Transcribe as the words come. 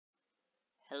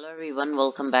Hello everyone,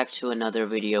 welcome back to another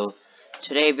video.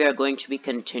 Today we are going to be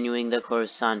continuing the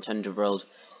Coruscant Underworld.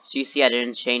 So you see I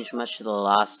didn't change much the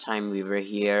last time we were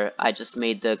here. I just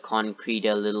made the concrete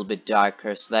a little bit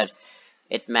darker so that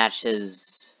it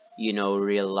matches,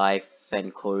 real life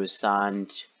and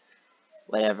Coruscant,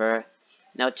 whatever.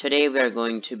 Now today we are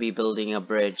going to be building a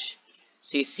bridge.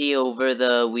 So you see over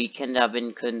the weekend I've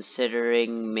been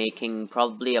considering making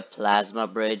probably a plasma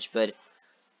bridge, but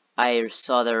I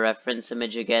saw the reference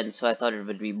image again, so I thought it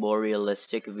would be more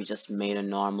realistic if we just made a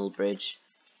normal bridge.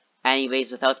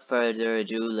 Anyways, without further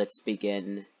ado, let's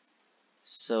begin.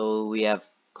 So we have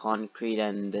concrete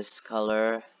and this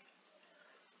color,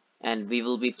 and we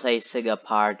will be placing a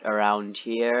part around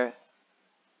here.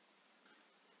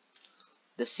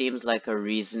 This seems like a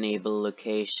reasonable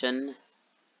location.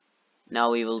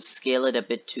 Now we will scale it a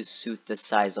bit to suit the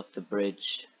size of the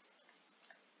bridge.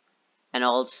 And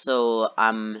also,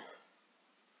 I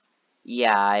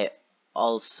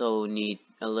also need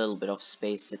a little bit of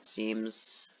space, it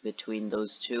seems, between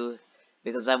those two,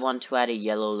 because I want to add a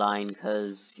yellow line,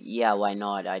 because, yeah, why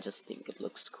not? I just think it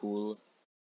looks cool.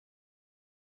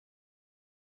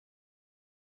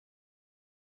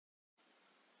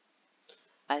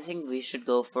 I think we should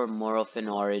go for more of an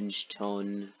orange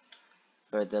tone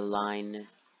for the line.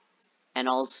 And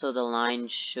also the line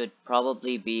should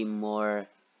probably be more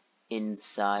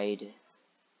inside,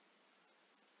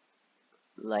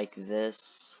 like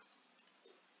this.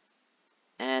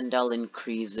 And I'll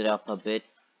increase it up a bit.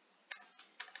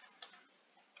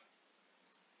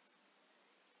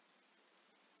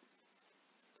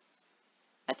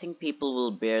 I think people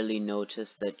will barely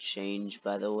notice that change,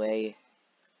 by the way,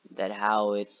 that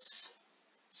how it's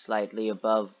slightly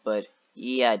above, but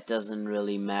yeah, it doesn't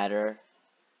really matter.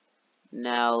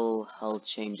 Now I'll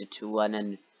change it to 1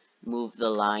 and move the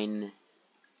line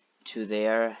to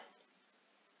there.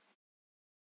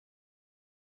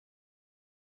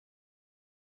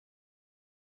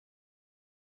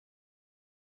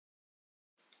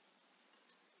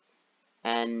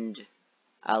 And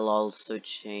I'll also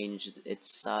change its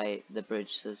size, the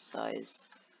bridge's size.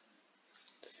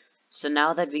 So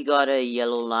now that we got a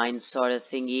yellow line sort of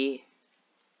thingy,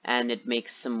 and it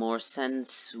makes some more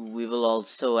sense, we will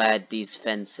also add these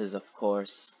fences, of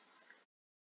course.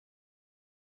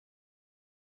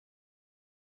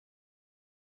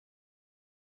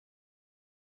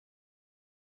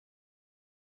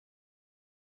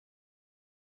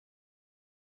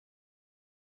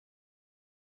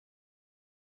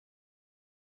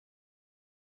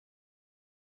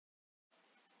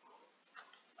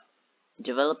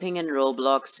 Developing in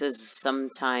Roblox is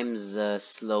sometimes a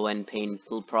slow and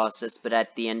painful process, but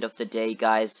at the end of the day,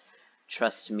 guys,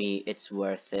 trust me, it's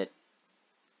worth it.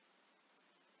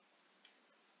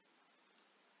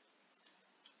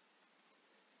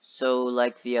 So,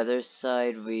 like the other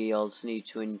side, we also need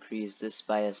to increase this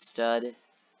by a stud.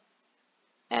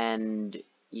 And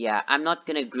yeah, I'm not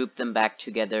gonna group them back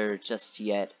together just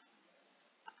yet.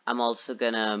 I'm also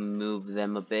gonna move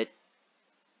them a bit.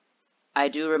 I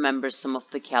do remember some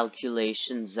of the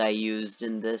calculations I used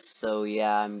in this, so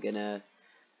yeah, I'm gonna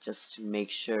just make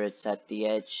sure it's at the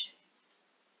edge.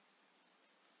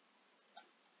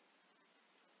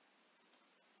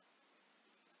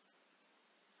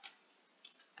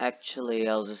 Actually,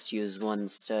 I'll just use 1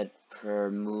 stud per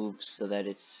move so that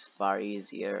it's far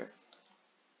easier.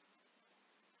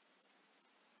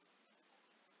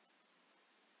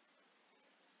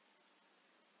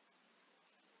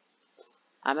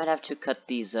 I might have to cut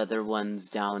these other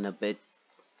ones down a bit,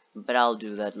 but I'll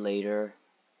do that later.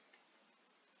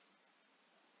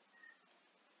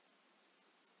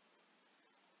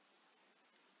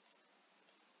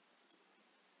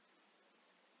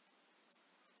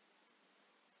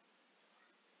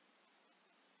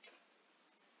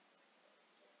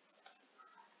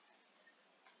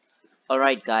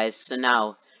 Alright guys, so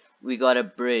now we got a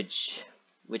bridge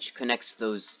which connects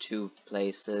those two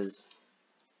places.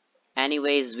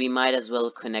 Anyways, we might as well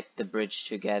connect the bridge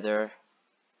together.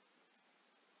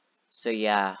 So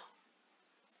yeah.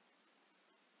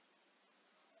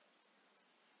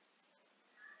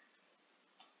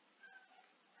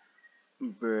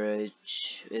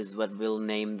 Bridge is what we'll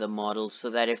name the model, so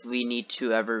that if we need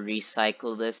to ever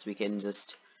recycle this,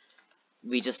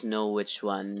 we just know which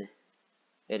one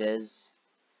it is.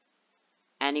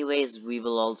 Anyways, we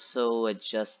will also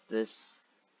adjust this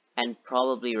and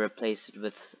probably replace it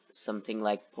with something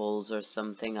like poles or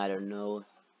something, I don't know.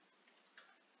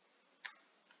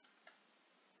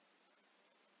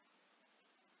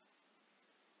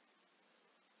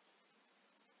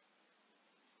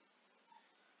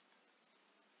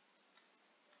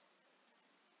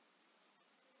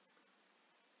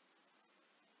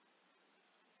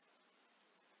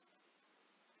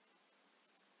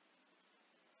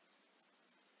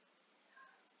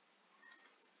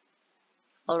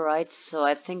 Alright, so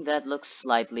I think that looks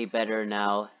slightly better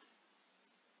now.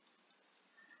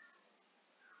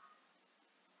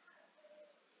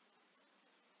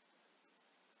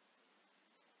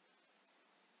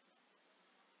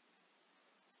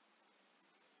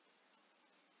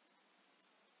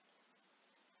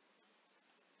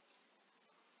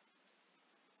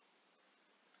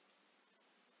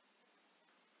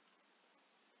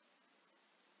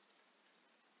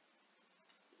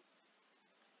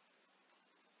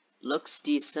 Looks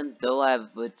decent, though I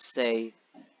would say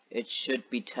it should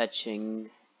be touching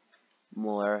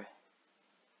more.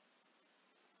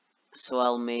 So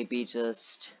I'll maybe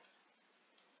just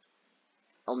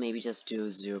do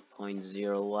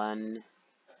 0.01.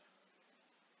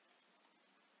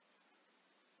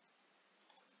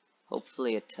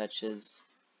 Hopefully it touches.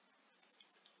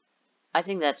 I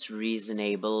think that's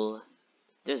reasonable.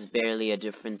 There's barely a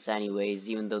difference anyways,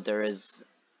 even though there is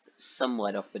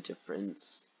somewhat of a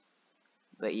difference.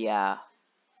 But yeah.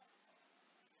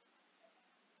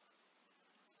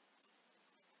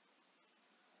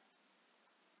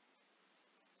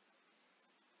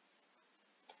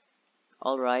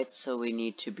 Alright, so we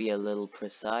need to be a little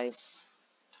precise.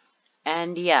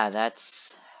 And yeah,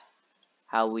 that's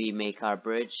how we make our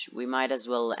bridge. We might as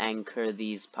well anchor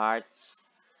these parts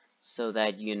so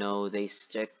that, you know, they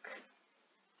stick.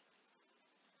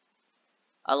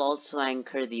 I'll also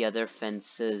anchor the other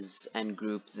fences and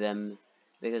group them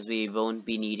because we won't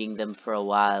be needing them for a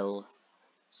while.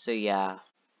 So yeah.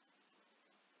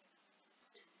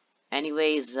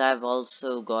 Anyways, I've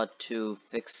also got to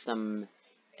fix some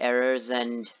errors,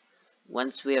 and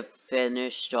once we have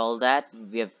finished all that,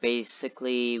 we have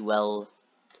basically, well,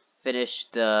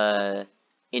 finished the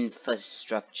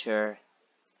infrastructure,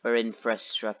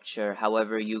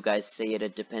 however you guys say it,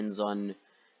 it depends on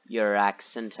your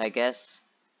accent, I guess.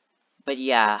 But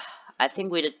yeah, I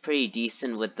think we did pretty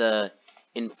decent with the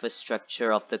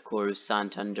infrastructure of the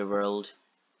Coruscant Underworld.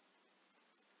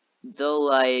 Though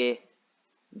I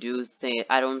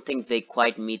don't think they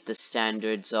quite meet the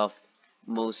standards of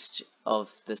most of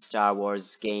the Star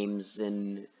Wars games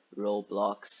in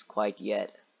Roblox quite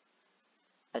yet.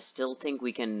 I still think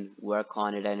we can work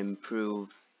on it and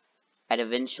improve, and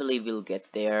eventually we'll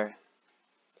get there.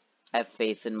 I have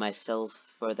faith in myself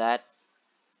for that.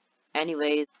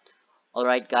 Anyways,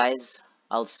 alright guys,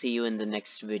 I'll see you in the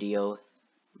next video.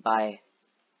 Bye.